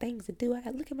 I got things to do. I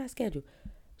got to look at my schedule.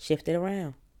 Shift it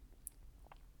around.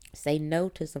 Say no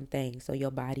to some things so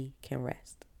your body can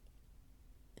rest.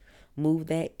 Move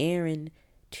that errand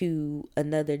to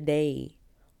another day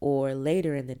or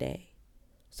later in the day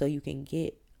so you can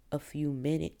get a few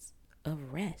minutes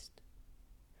of rest.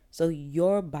 So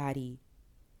your body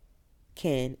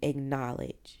can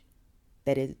acknowledge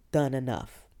that it's done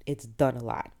enough. It's done a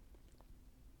lot.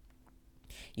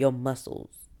 Your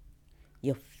muscles,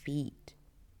 your feet,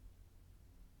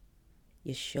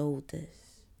 your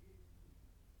shoulders.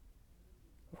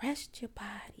 Rest your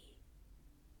body.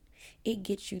 It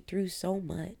gets you through so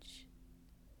much,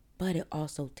 but it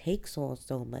also takes on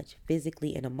so much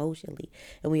physically and emotionally.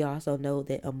 And we also know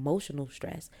that emotional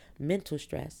stress, mental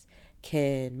stress,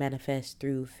 can manifest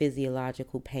through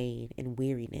physiological pain and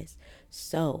weariness.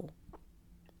 So,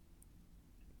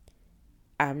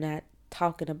 I'm not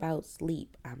talking about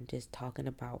sleep. I'm just talking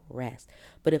about rest.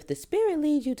 But if the spirit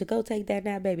leads you to go take that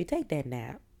nap, baby, take that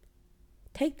nap.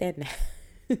 Take that nap.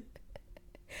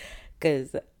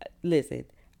 Because, listen,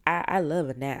 I love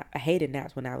a nap. I hated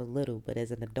naps when I was little, but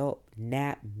as an adult,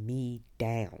 nap me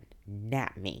down.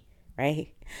 Nap me,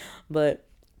 right? But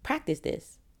practice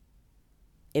this.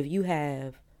 If you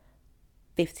have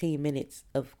 15 minutes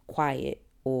of quiet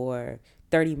or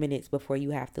 30 minutes before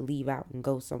you have to leave out and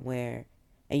go somewhere,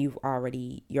 and you're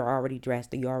already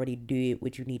dressed, or you already did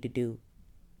what you need to do,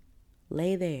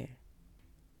 lay there.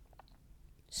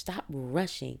 Stop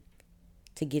rushing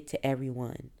to get to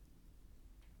everyone,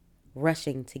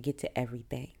 rushing to get to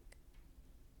everything,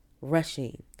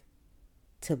 rushing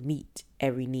to meet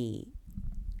every need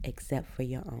except for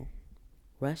your own.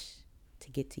 Rush to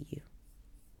get to you.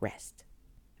 Rest.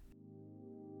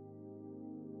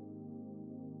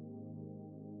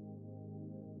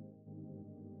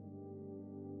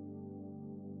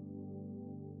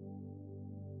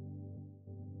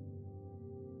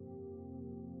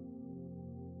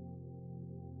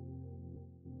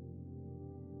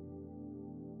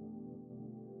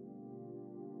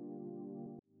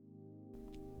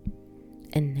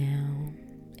 And now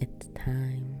it's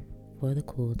time for the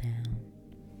cool down.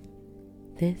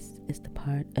 This is the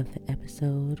part of the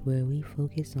episode where we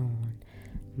focus on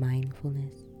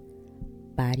mindfulness,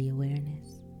 body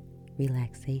awareness,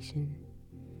 relaxation,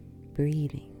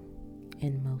 breathing,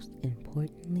 and most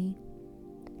importantly,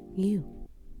 you.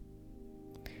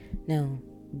 Now,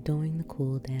 during the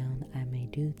cool down, I may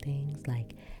do things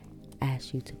like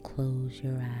ask you to close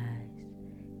your eyes,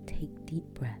 take deep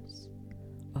breaths,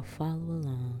 or follow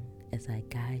along as I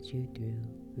guide you through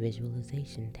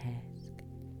visualization tasks.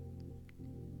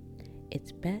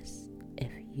 It's best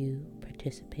if you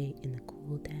participate in the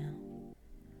cool down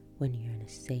when you're in a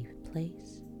safe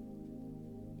place,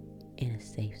 in a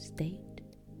safe state,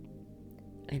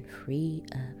 and free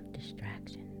of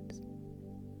distractions.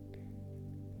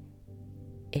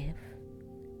 If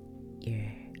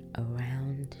you're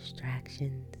around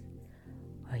distractions,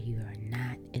 or you are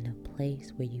not in a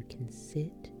place where you can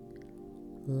sit,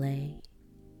 lay,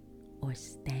 or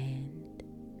stand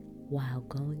while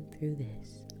going through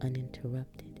this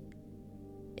uninterrupted,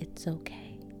 it's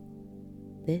okay.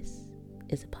 This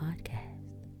is a podcast.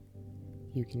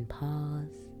 You can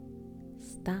pause,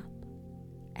 stop,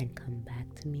 and come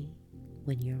back to me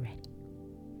when you're ready.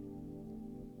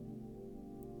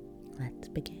 Let's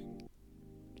begin.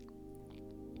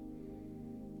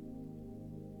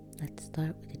 Let's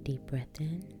start with a deep breath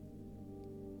in.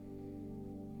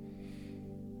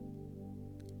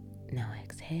 Now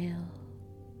exhale.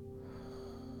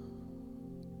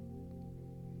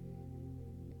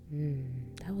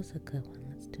 That was a good one.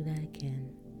 Let's do that again.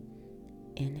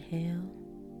 Inhale.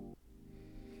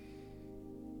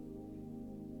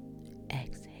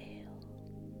 Exhale.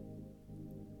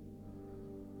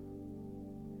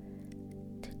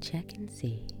 To check and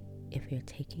see if you're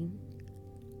taking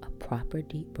a proper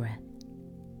deep breath,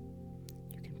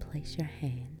 you can place your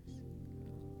hands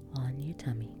on your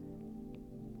tummy.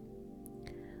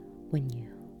 When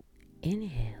you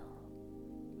inhale,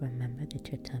 remember that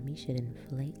your tummy should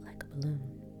inflate like a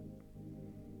balloon.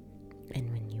 And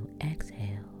when you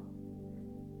exhale,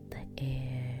 the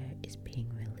air is being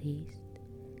released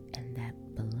and that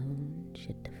balloon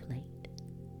should deflate.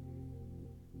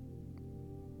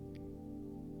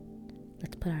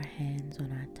 Let's put our hands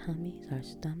on our tummies, our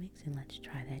stomachs, and let's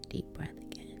try that deep breath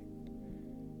again.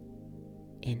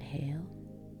 Inhale.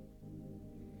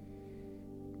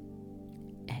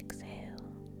 Exhale.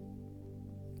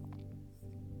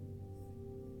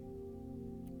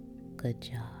 Good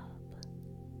job.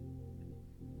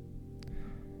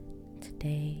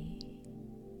 Today,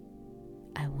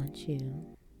 I want you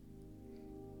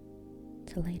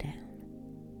to lay down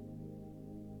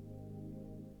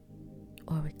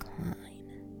or recline.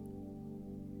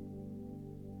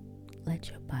 Let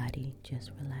your body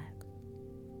just relax.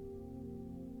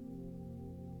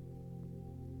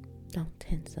 Don't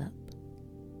tense up.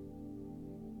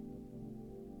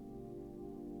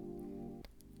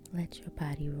 Let your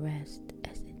body rest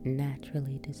as it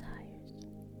naturally desires.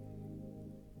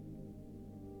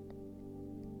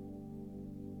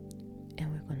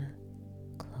 And we're going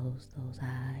to close those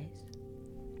eyes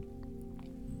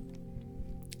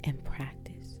and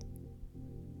practice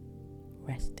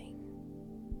resting.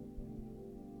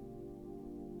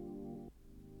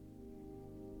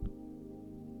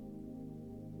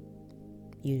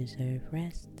 You deserve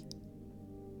rest.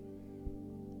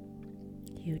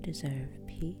 You deserve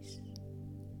peace.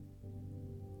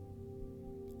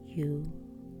 You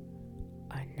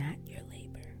are not your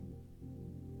labor.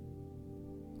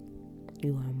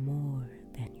 You are more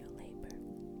than your labor.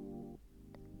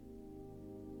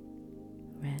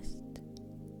 Rest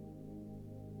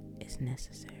is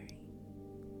necessary.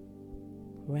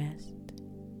 Rest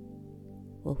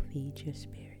will feed your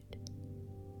spirit.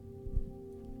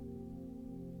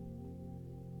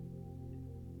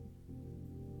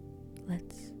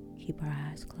 Let's keep our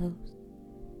eyes closed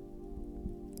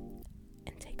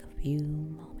and take a few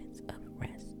moments of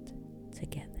rest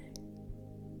together,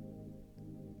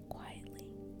 quietly.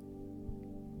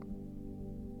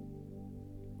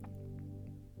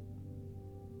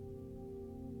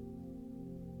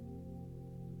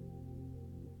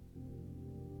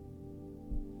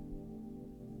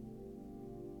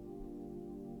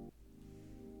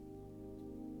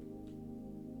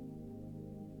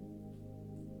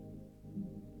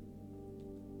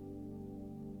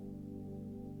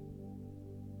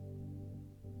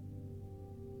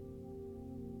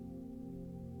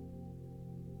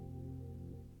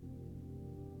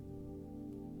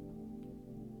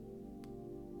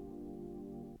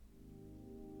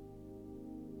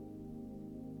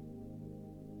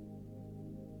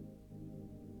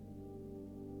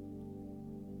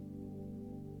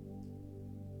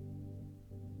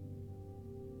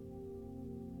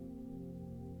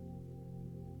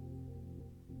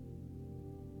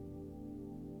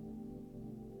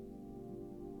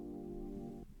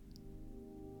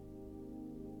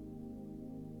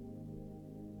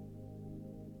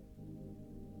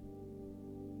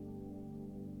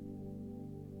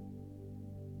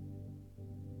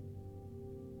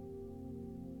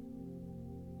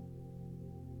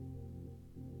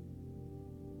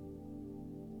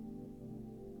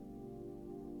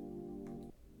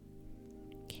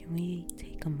 Can we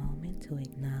take a moment to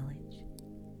acknowledge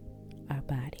our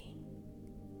body?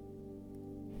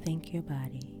 Thank your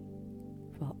body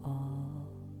for all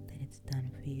that it's done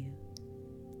for you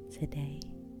today,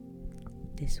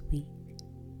 this week,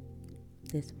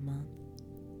 this month,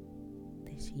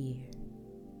 this year.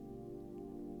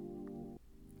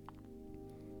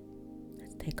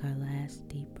 Let's take our last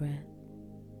deep breath.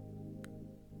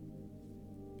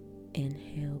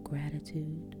 Inhale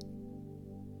gratitude.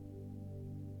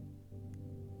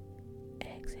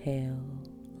 Exhale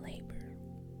labor.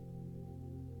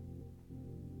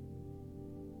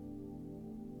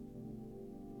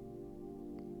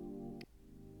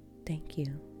 Thank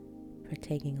you for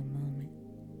taking a moment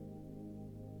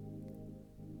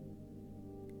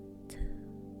to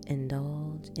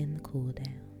indulge in the cool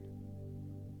down.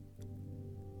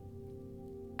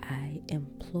 I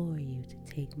implore you to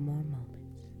take more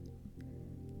moments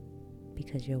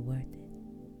because you're worth it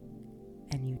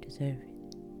and you deserve it.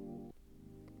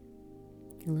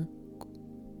 Look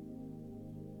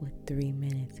what 3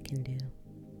 minutes can do.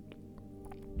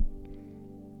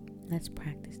 Let's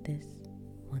practice this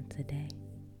once a day.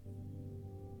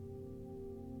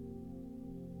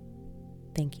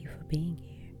 Thank you for being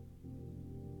here.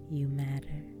 You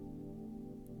matter.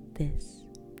 This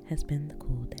has been the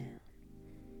Cool Down.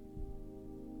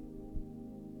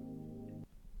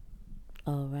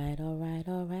 All right.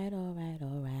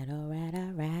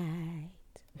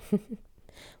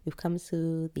 We've come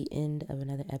to the end of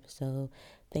another episode.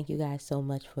 Thank you guys so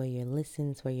much for your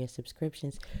listens, for your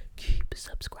subscriptions. Keep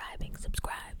subscribing.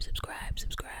 Subscribe.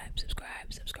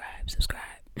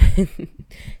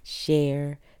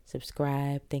 Share,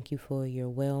 subscribe. Thank you for your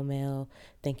well mail.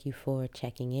 Thank you for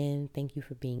checking in. Thank you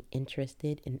for being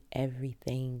interested in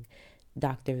everything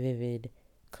Dr. Vivid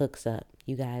cooks up.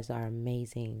 You guys are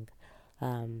amazing.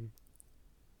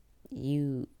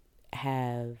 You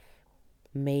have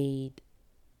made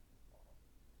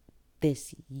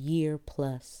this year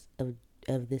plus of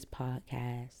this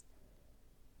podcast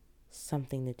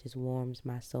something that just warms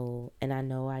my soul. And I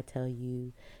know I tell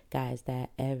you guys that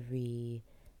every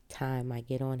time I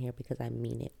get on here because I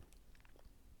mean it.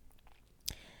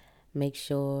 Make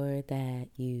sure that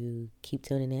you keep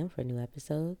tuning in for new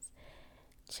episodes.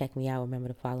 Check me out. Remember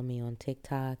to follow me on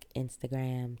TikTok,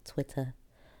 Instagram, Twitter.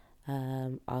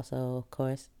 Also, of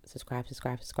course, subscribe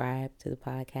to the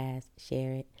podcast.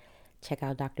 Share it. Check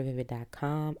out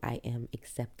drvivid.com. I am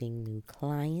accepting new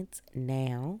clients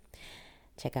now.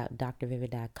 Check out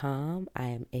drvivid.com. I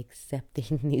am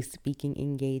accepting new speaking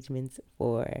engagements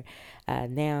for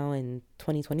now in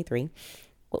 2023.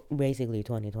 Well, basically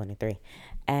 2023.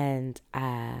 And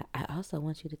I also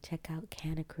want you to check out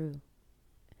Canna Crew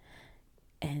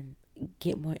and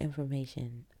get more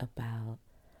information about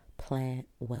plant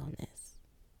wellness.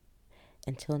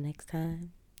 Until next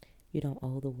time, you don't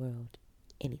owe the world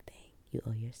anything. You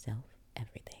owe yourself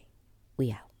everything.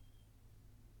 We out.